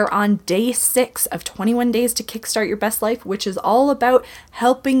We're on day 6 of 21 Days to Kickstart Your Best Life, which is all about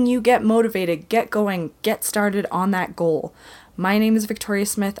helping you get motivated, get going, get started on that goal. My name is Victoria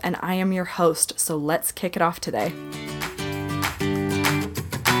Smith and I am your host, so let's kick it off today.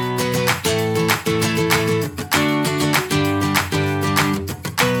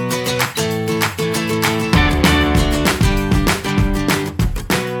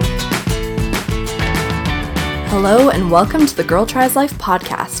 Hello and welcome to the Girl Tries Life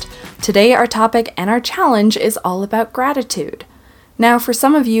podcast. Today our topic and our challenge is all about gratitude. Now for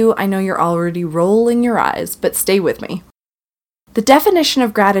some of you, I know you're already rolling your eyes, but stay with me. The definition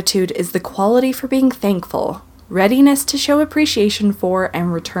of gratitude is the quality for being thankful, readiness to show appreciation for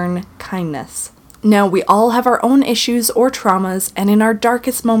and return kindness. Now we all have our own issues or traumas, and in our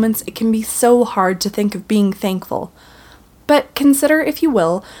darkest moments it can be so hard to think of being thankful. But consider, if you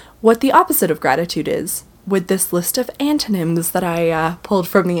will, what the opposite of gratitude is, with this list of antonyms that I pulled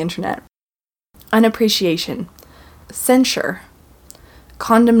from the internet. Unappreciation, censure,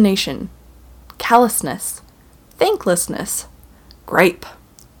 condemnation, callousness, thanklessness, gripe,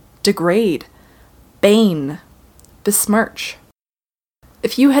 degrade, bane, besmirch.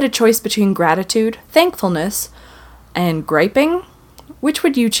 If you had a choice between gratitude, thankfulness, and griping, which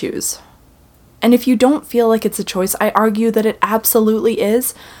would you choose? And if you don't feel like it's a choice, I argue that it absolutely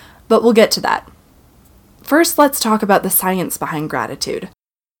is, but we'll get to that. First, let's talk about the science behind gratitude.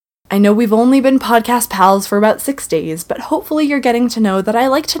 I know we've only been podcast pals for about 6 days, but hopefully you're getting to know that I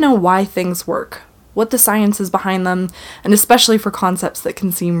like to know why things work, what the science is behind them, and especially for concepts that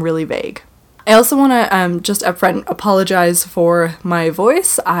can seem really vague. I also want to just upfront apologize for my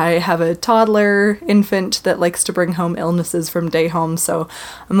voice. I have a toddler infant that likes to bring home illnesses from day home, so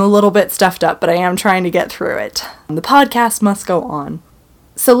I'm a little bit stuffed up, but I am trying to get through it. The podcast must go on.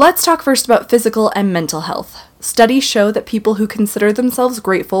 So let's talk first about physical and mental health. Studies show that people who consider themselves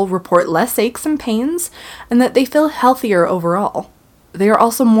grateful report less aches and pains, and that they feel healthier overall. They are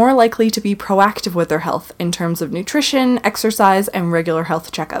also more likely to be proactive with their health in terms of nutrition, exercise, and regular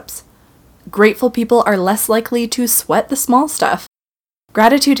health checkups. Grateful people are less likely to sweat the small stuff.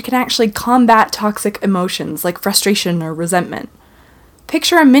 Gratitude can actually combat toxic emotions like frustration or resentment.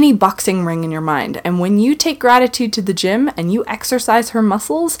 Picture a mini boxing ring in your mind, and when you take gratitude to the gym and you exercise her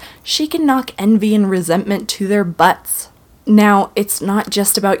muscles, she can knock envy and resentment to their butts. Now, it's not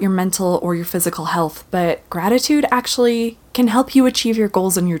just about your mental or your physical health, but gratitude actually can help you achieve your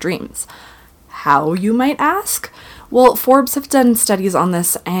goals and your dreams. How, you might ask? Well, Forbes have done studies on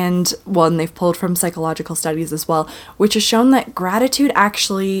this, and they've pulled from psychological studies as well, which has shown that gratitude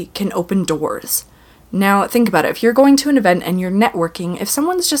actually can open doors. Now, think about it. If you're going to an event and you're networking, if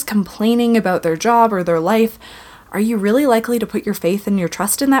someone's just complaining about their job or their life, are you really likely to put your faith and your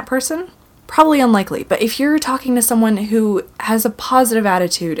trust in that person? Probably unlikely. But if you're talking to someone who has a positive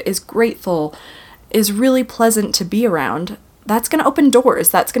attitude, is grateful, is really pleasant to be around, that's going to open doors.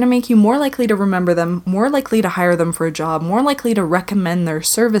 That's going to make you more likely to remember them, more likely to hire them for a job, more likely to recommend their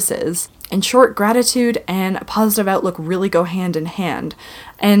services. In short, gratitude and a positive outlook really go hand in hand.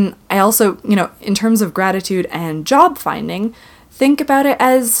 And I also, in terms of gratitude and job finding, think about it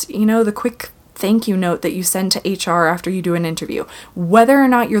as, the quick thank you note that you send to HR after you do an interview. Whether or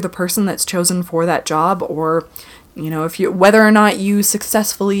not you're the person that's chosen for that job, or whether or not you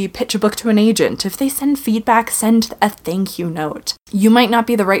successfully pitch a book to an agent, if they send feedback, send a thank you note. You might not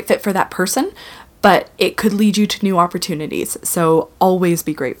be the right fit for that person, but it could lead you to new opportunities, so always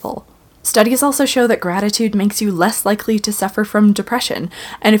be grateful. Studies also show that gratitude makes you less likely to suffer from depression,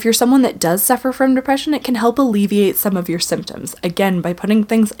 and if you're someone that does suffer from depression, it can help alleviate some of your symptoms, again, by putting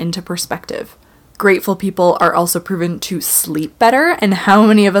things into perspective. Grateful people are also proven to sleep better, and how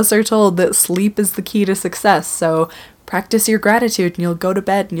many of us are told that sleep is the key to success? So practice your gratitude and you'll go to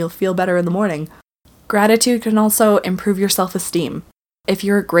bed and you'll feel better in the morning. Gratitude can also improve your self-esteem. If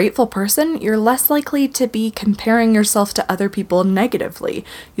you're a grateful person, you're less likely to be comparing yourself to other people negatively.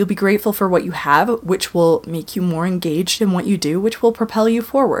 You'll be grateful for what you have, which will make you more engaged in what you do, which will propel you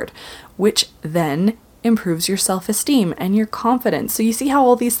forward, which then improves your self-esteem and your confidence. So you see how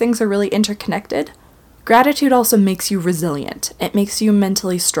all these things are really interconnected? Gratitude also makes you resilient. It makes you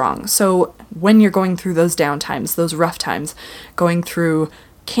mentally strong. So when you're going through those down times, those rough times, going through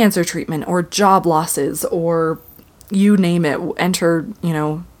cancer treatment or job losses or you name it, enter,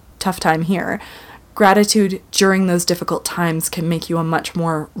 tough time here. Gratitude during those difficult times can make you a much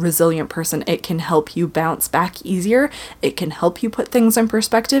more resilient person. It can help you bounce back easier. It can help you put things in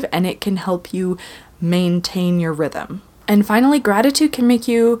perspective, and it can help you maintain your rhythm. And finally, gratitude can make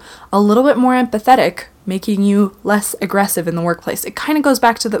you a little bit more empathetic making you less aggressive in the workplace. It kind of goes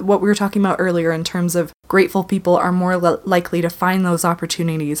back to what we were talking about earlier in terms of grateful people are more likely to find those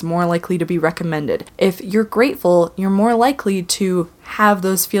opportunities, more likely to be recommended. If you're grateful, you're more likely to have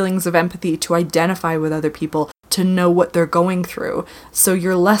those feelings of empathy, to identify with other people, to know what they're going through. So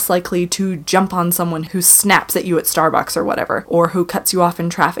you're less likely to jump on someone who snaps at you at Starbucks or whatever, or who cuts you off in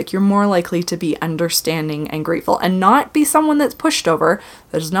traffic. You're more likely to be understanding and grateful and not be someone that's pushed over.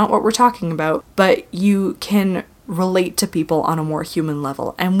 That is not what we're talking about, but you can relate to people on a more human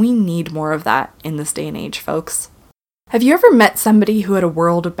level, and we need more of that in this day and age, folks. Have you ever met somebody who had a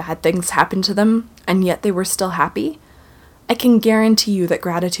world of bad things happen to them, and yet they were still happy? I can guarantee you that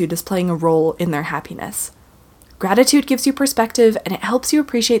gratitude is playing a role in their happiness. Gratitude gives you perspective, and it helps you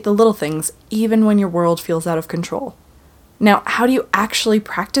appreciate the little things, even when your world feels out of control. Now, how do you actually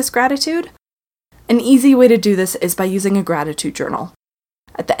practice gratitude? An easy way to do this is by using a gratitude journal.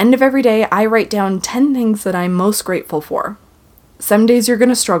 At the end of every day, I write down 10 things that I'm most grateful for. Some days you're going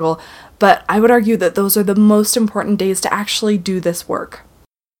to struggle, but I would argue that those are the most important days to actually do this work.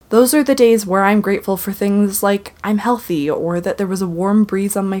 Those are the days where I'm grateful for things like I'm healthy, or that there was a warm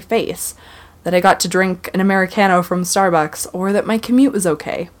breeze on my face, that I got to drink an Americano from Starbucks, or that my commute was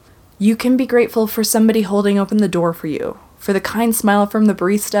okay. You can be grateful for somebody holding open the door for you, for the kind smile from the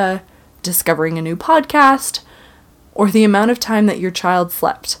barista, discovering a new podcast, or the amount of time that your child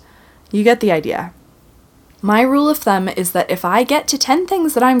slept. You get the idea. My rule of thumb is that if I get to 10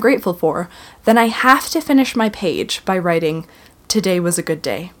 things that I'm grateful for, then I have to finish my page by writing, "Today was a good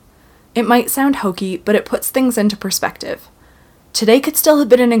day." It might sound hokey, but it puts things into perspective. Today could still have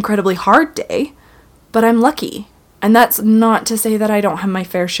been an incredibly hard day, but I'm lucky. And that's not to say that I don't have my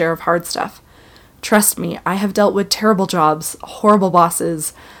fair share of hard stuff. Trust me, I have dealt with terrible jobs, horrible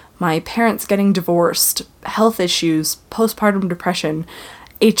bosses, my parents getting divorced, health issues, postpartum depression,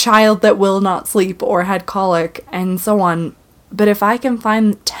 a child that will not sleep or had colic, and so on. But if I can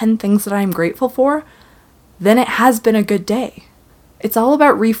find 10 things that I'm grateful for, then it has been a good day. It's all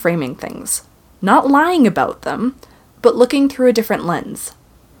about reframing things, not lying about them, but looking through a different lens.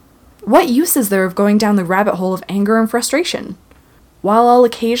 What use is there of going down the rabbit hole of anger and frustration? While I'll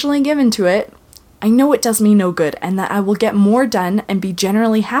occasionally give into it, I know it does me no good, and that I will get more done and be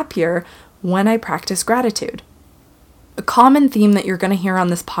generally happier when I practice gratitude. A common theme that you're going to hear on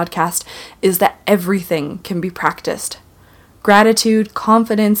this podcast is that everything can be practiced. Gratitude,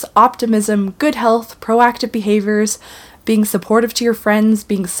 confidence, optimism, good health, proactive behaviors, being supportive to your friends,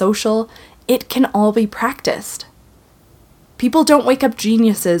 being social, it can all be practiced. People don't wake up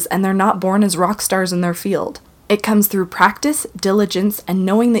geniuses, and they're not born as rock stars in their field. It comes through practice, diligence, and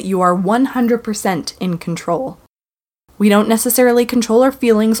knowing that you are 100% in control. We don't necessarily control our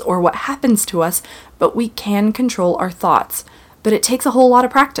feelings or what happens to us, but we can control our thoughts. But it takes a whole lot of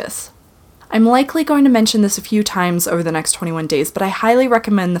practice. I'm likely going to mention this a few times over the next 21 days, but I highly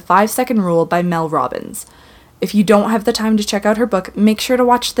recommend The 5-Second Rule by Mel Robbins. If you don't have the time to check out her book, make sure to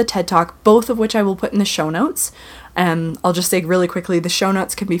watch the TED Talk, both of which I will put in the show notes. I'll just say really quickly, the show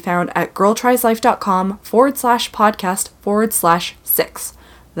notes can be found at girltrieslife.com/podcast/6,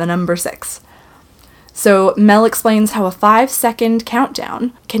 the number 6. So Mel explains how a 5-second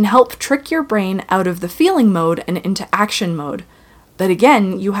countdown can help trick your brain out of the feeling mode and into action mode. But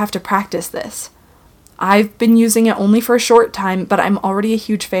again, you have to practice this. I've been using it only for a short time, but I'm already a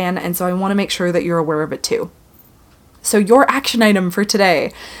huge fan, and so I want to make sure that you're aware of it too. So your action item for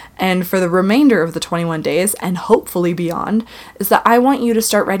today, and for the remainder of the 21 days, and hopefully beyond, is that I want you to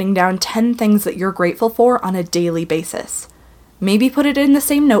start writing down 10 things that you're grateful for on a daily basis. Maybe put it in the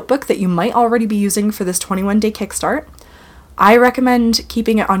same notebook that you might already be using for this 21-day kickstart. I recommend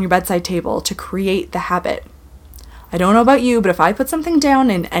keeping it on your bedside table to create the habit. I don't know about you, but if I put something down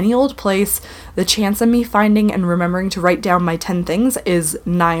in any old place, the chance of me finding and remembering to write down my 10 things is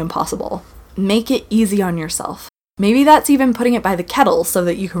nigh impossible. Make it easy on yourself. Maybe that's even putting it by the kettle so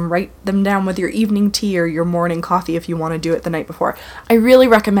that you can write them down with your evening tea or your morning coffee if you want to do it the night before. I really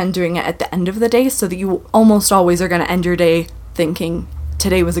recommend doing it at the end of the day so that you almost always are going to end your day thinking,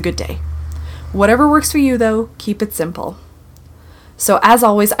 today was a good day. Whatever works for you though, keep it simple. So as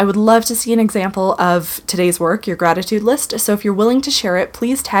always, I would love to see an example of today's work, your gratitude list. So if you're willing to share it,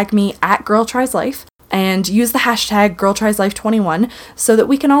 please tag me at girltrieslife and use the hashtag girltrieslife21 so that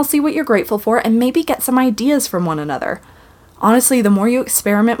we can all see what you're grateful for and maybe get some ideas from one another. Honestly, the more you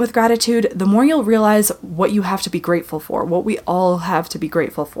experiment with gratitude, the more you'll realize what you have to be grateful for, what we all have to be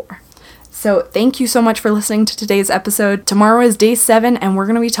grateful for. So thank you so much for listening to today's episode. Tomorrow is day 7, and we're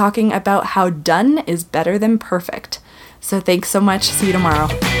going to be talking about how done is better than perfect. So thanks so much. See you tomorrow.